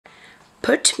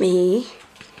Put me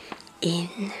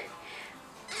in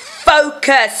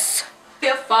focus. We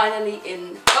are finally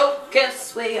in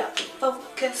focus. We are in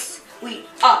focus. We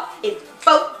are in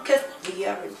focus. We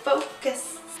are in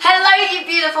focus. Hello you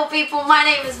beautiful people, my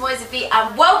name is Moizaabertrand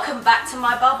and welcome back to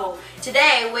my bubble.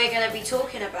 Today we're going to be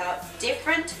talking about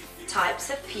different types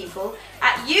of people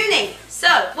at uni. So,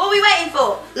 what are we waiting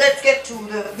for? Let's get to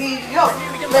the video.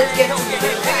 Let's get to the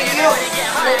video.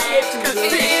 Let's get to the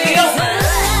video.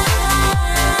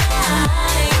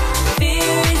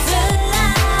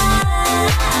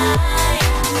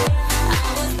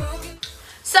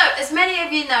 So, as many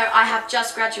of you know, I have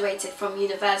just graduated from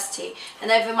university, and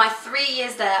over my 3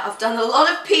 years there I've done a lot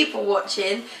of people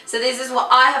watching. So this is what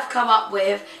I have come up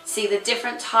with to see the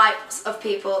different types of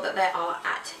people that there are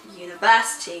at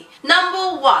university.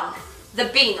 Number 1, the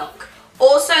b.n.o.c,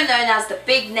 also known as the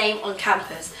big name on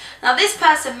campus. Now this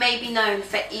person may be known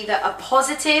for either a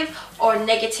positive or a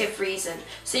negative reason.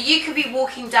 So you could be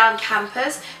walking down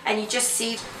campus and you just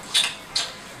see,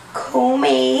 call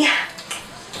me.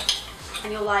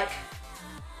 And you're like,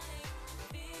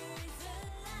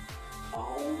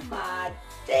 oh my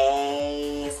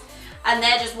days. And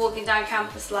they're just walking down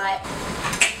campus like,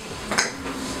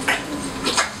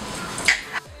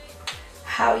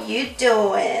 how you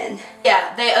doing?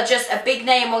 Yeah, they are just a big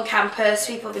name on campus.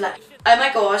 People will be like, oh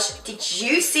my gosh, did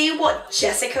you see what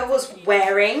Jessica was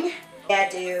wearing? Yeah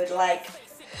dude, like,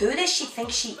 who does she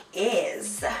think she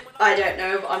is? I don't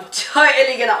know, but I'm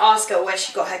totally gonna ask her where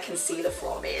she got her concealer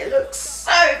from. It looks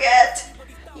so good.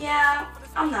 Yeah,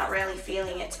 I'm not really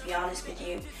feeling it, to be honest with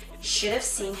you. You should have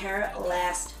seen her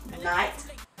last night.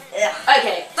 Ugh.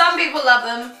 Okay, some people love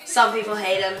them, some people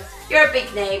hate them. You're a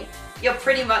big name. You're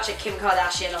pretty much a Kim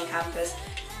Kardashian on campus.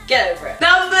 Get over it.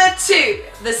 Number 2,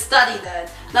 the study nerd.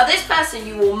 Now this person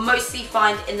you will mostly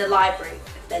find in the library.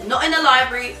 They're not in the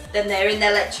library, then they're in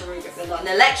their lecture room. If they're not in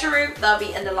the lecture room, they'll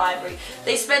be in the library.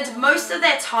 They spend most of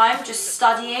their time just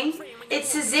studying.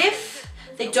 It's as if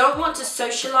they don't want to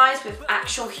socialize with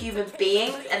actual human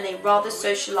beings and they rather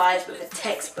socialize with a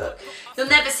textbook. You'll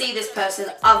never see this person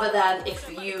other than if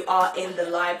you are in the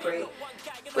library,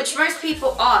 which most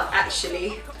people aren't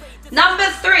actually. Number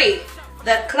 3,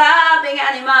 the clubbing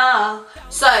animal.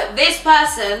 So this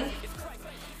person,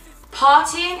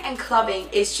 partying and clubbing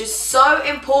is just so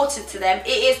important to them.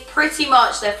 It is pretty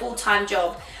much their full-time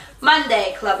job.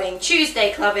 Monday clubbing,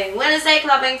 Tuesday clubbing, Wednesday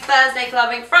clubbing, Thursday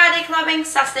clubbing, Friday clubbing,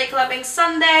 Saturday clubbing,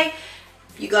 Sunday,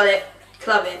 you got it,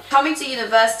 clubbing. Coming to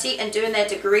university and doing their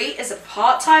degree is a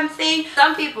part-time thing.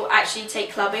 Some people actually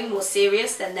take clubbing more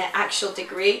serious than their actual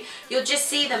degree. You'll just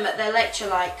see them at their lecture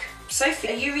like, Sophie,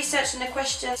 are you researching the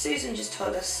question Susan just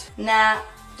told us? Nah,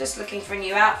 just looking for a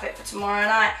new outfit for tomorrow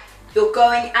night. You're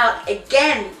going out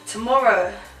again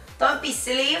tomorrow. Don't be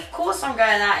silly. Of course I'm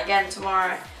going out again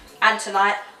tomorrow and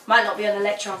tonight. Might not be on the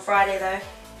lecture on Friday though.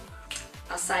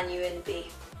 I'll sign you in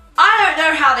B. I don't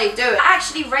know how they do it.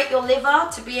 Actually rate your liver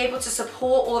to be able to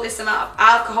support all this amount of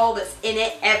alcohol that's in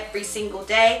it every single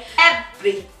day.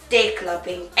 Every day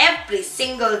clubbing. Every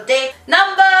single day.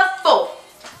 Number 4,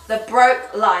 the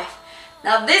broke life.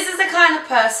 Now this is the kind of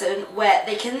person where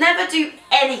they can never do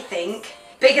anything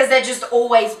because they're just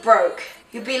always broke.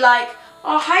 You'd be like,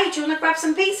 oh hey, do you want to grab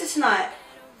some pizza tonight?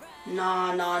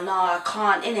 Nah, I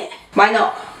can't, innit? Why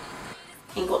not?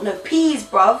 Ain't got no peas,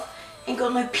 bruv. Ain't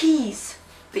got no peas.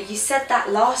 But you said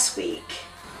that last week.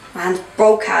 Man's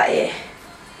broke out here.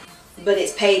 But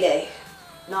it's payday.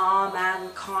 Nah, man,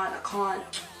 I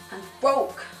can't. I'm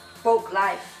broke. Broke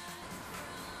life.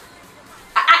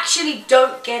 I actually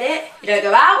don't get it. You don't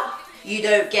go out. You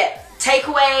don't get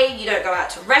takeaway, you don't go out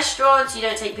to restaurants, you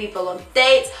don't take people on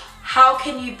dates. How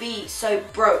can you be so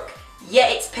broke? Yeah,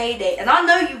 it's payday. And I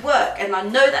know you work and I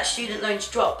know that student loans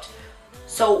dropped.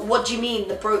 So what do you mean,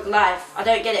 the broke life? I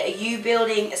don't get it. Are you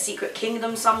building a secret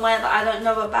kingdom somewhere that I don't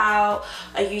know about?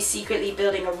 Are you secretly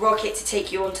building a rocket to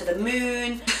take you onto the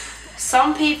moon?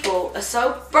 Some people are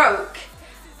so broke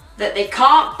that they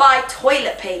can't buy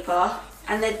toilet paper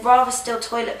and they'd rather steal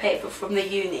toilet paper from the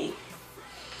uni.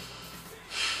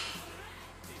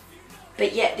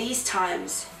 But yet these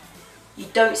times, you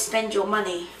don't spend your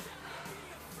money.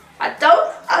 I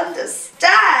don't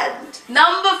understand.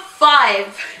 Number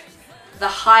 5, the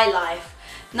high life.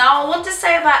 Now I want to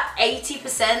say about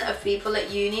 80% of people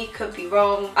at uni, could be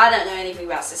wrong. I don't know anything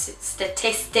about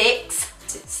statistics,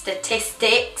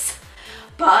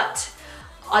 but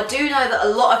I do know that a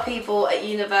lot of people at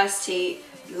university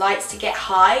likes to get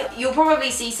high. You'll probably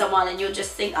see someone and you'll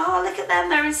just think, oh look at them,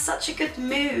 they're in such a good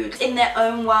mood, in their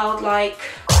own world, like,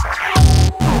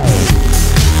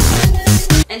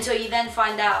 until you then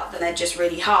find out that they're just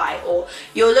really high. Or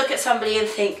you'll look at somebody and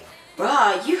think,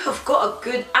 bruh, you have got a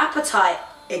good appetite.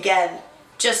 Again,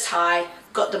 just high,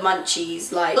 got the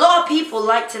munchies. Like, a lot of people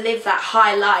like to live that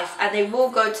high life and they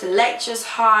will go to lectures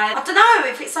high. I don't know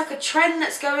if it's like a trend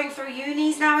that's going through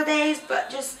unis nowadays, but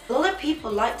just a lot of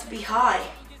people like to be high.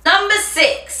 Number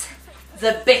 6,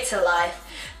 the bitter life.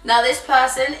 Now this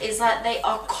person is like, they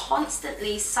are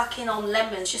constantly sucking on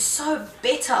lemons, just so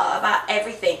bitter about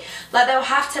everything. Like, they'll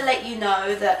have to let you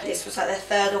know that this was like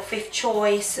their 3rd or 5th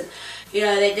choice, and you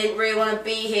know, they didn't really want to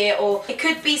be here. Or it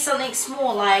could be something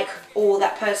small like, oh,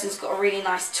 that person's got a really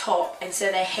nice top, and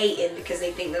so they hate it because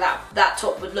they think that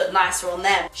top would look nicer on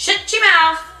them. Shut your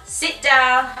mouth, sit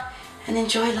down and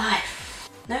enjoy life.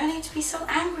 No need to be so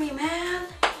angry, man.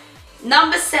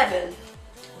 Number 7,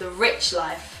 the rich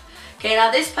life. Okay,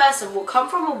 now this person will come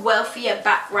from a wealthier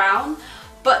background,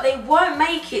 but they won't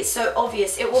make it so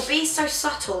obvious. It will be so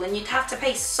subtle, and you'd have to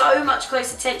pay so much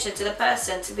close attention to the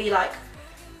person to be like,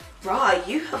 right,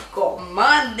 you have got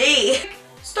money.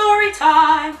 Story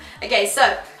time. Okay,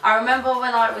 so I remember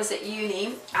when I was at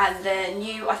uni and the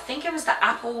new, I think it was the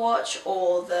Apple Watch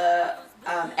or the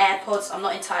AirPods, I'm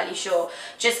not entirely sure,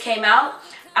 just came out,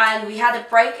 and we had a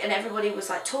break and everybody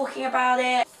was like talking about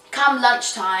it. Come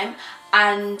lunchtime,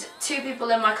 and 2 people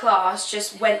in my class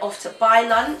just went off to buy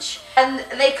lunch, and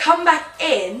they come back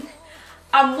in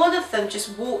and one of them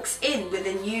just walks in with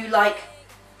a new like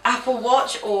Apple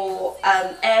Watch or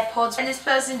AirPods, and this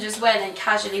person just went and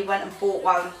casually went and bought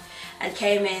one and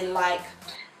came in like.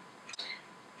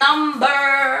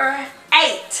 Number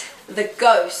 8, the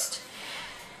ghost.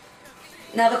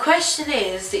 Now the question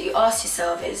is that you ask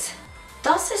yourself is,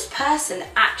 does this person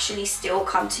actually still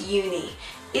come to uni?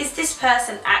 Is this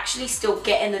person actually still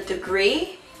getting a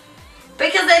degree?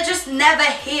 Because they're just never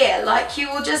here. Like, you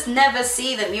will just never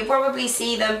see them. You'll probably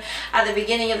see them at the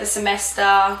beginning of the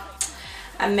semester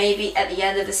and maybe at the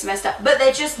end of the semester, but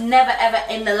they're just never ever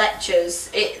in the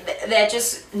lectures. They're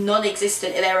just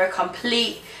non-existent. They're a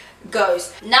complete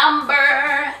ghost.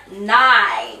 Number 9,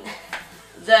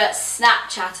 the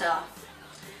Snapchatter.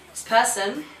 This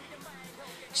person,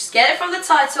 just get it from the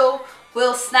title,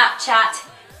 will Snapchat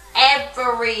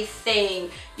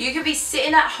everything. You could be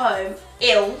sitting at home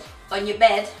ill on your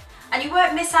bed and you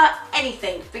won't miss out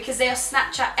anything because they'll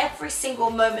Snapchat every single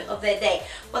moment of their day.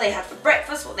 What they had for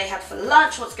breakfast, what they had for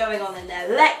lunch, what's going on in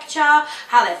their lecture,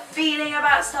 how they're feeling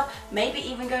about stuff, maybe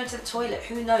even going to the toilet,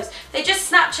 who knows. They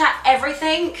just Snapchat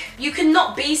everything. You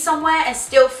cannot be somewhere and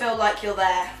still feel like you're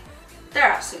there. They're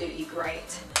absolutely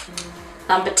great.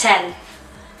 Number 10,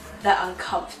 the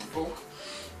uncomfortable.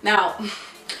 Now,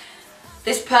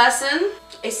 this person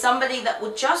is somebody that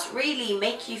will just really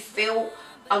make you feel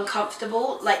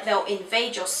uncomfortable. Like, they'll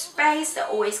invade your space, they'll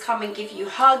always come and give you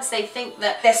hugs. They think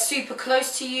that they're super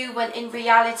close to you when in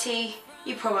reality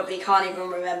you probably can't even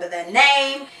remember their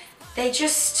name. They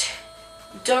just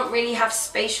don't really have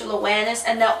spatial awareness,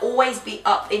 and they'll always be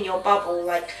up in your bubble.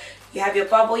 Like, you have your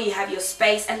bubble, you have your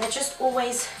space, and they're just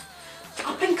always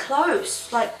up and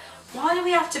close. Like, why do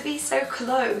we have to be so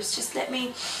close? Just let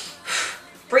me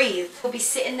breathe. We'll be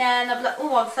sitting there and I'll be like,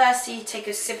 oh, I'm thirsty, take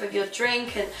a sip of your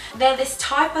drink. And they're this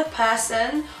type of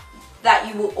person that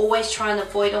you will always try and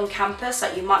avoid on campus.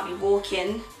 Like, you might be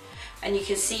walking and you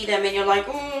can see them and you're like,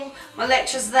 oh, my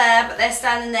lecture's there, but they're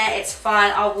standing there, it's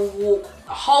fine, I will walk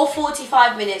a whole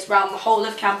 45 minutes around the whole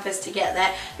of campus to get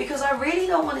there because I really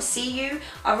don't want to see you,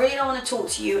 I really don't want to talk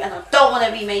to you, and I don't want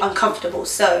to be made uncomfortable.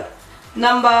 So,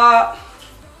 number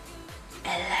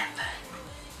 11,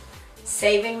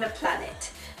 saving the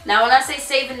planet. Now, when I say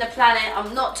saving the planet,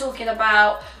 I'm not talking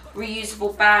about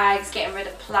reusable bags, getting rid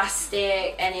of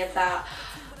plastic, any of that.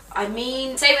 I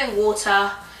mean saving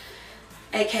water,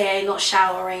 aka not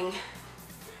showering,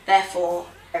 therefore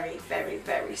very, very,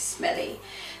 very smelly.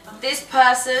 This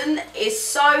person is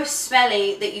so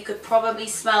smelly that you could probably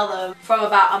smell them from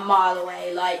about a mile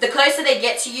away. Like, the closer they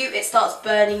get to you, it starts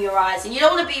burning your eyes. And you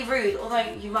don't want to be rude, although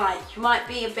you might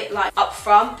be a bit like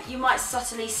upfront, but you might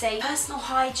subtly say personal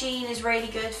hygiene is really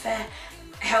good for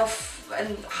health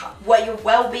and your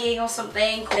well-being or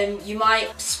something. And you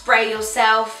might spray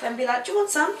yourself and be like, do you want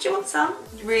some? Do you want some?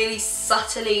 Really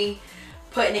subtly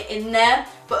putting it in there.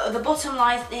 But the bottom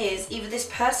line is, either this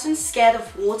person's scared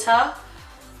of water,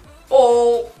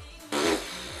 or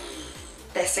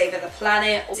they're saving the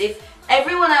planet. If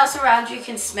everyone else around you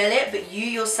can smell it, but you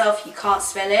yourself, you can't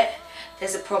smell it,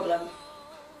 there's a problem.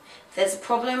 There's a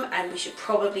problem, and we should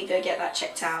probably go get that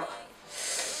checked out.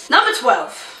 Number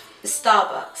 12, the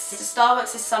Starbucks. The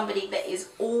Starbucks is somebody that is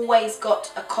always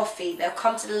got a coffee. They'll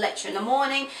come to the lecture in the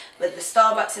morning with the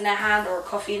Starbucks in their hand or a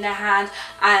coffee in their hand,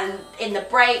 and in the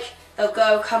break, they'll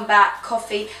go, come back,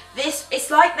 coffee. This,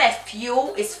 it's like their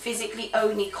fuel is physically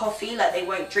only coffee, like they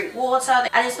won't drink water.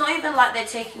 And it's not even like they're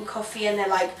taking coffee and they're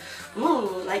like,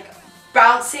 ooh, like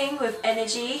bouncing with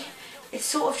energy. It's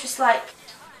sort of just like,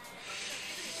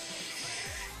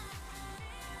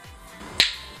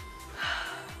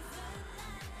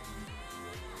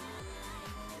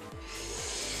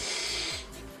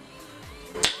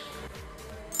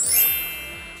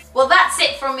 well, that's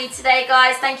it from me today,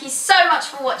 guys. Thank you so much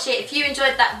for watching. If you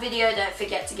enjoyed that video, don't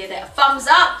forget to give it a thumbs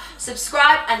up,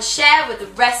 subscribe, and share with the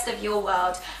rest of your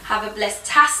world. Have a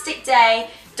bless-tastic day.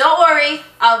 Don't worry,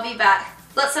 I'll be back.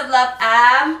 Lots of love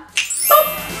and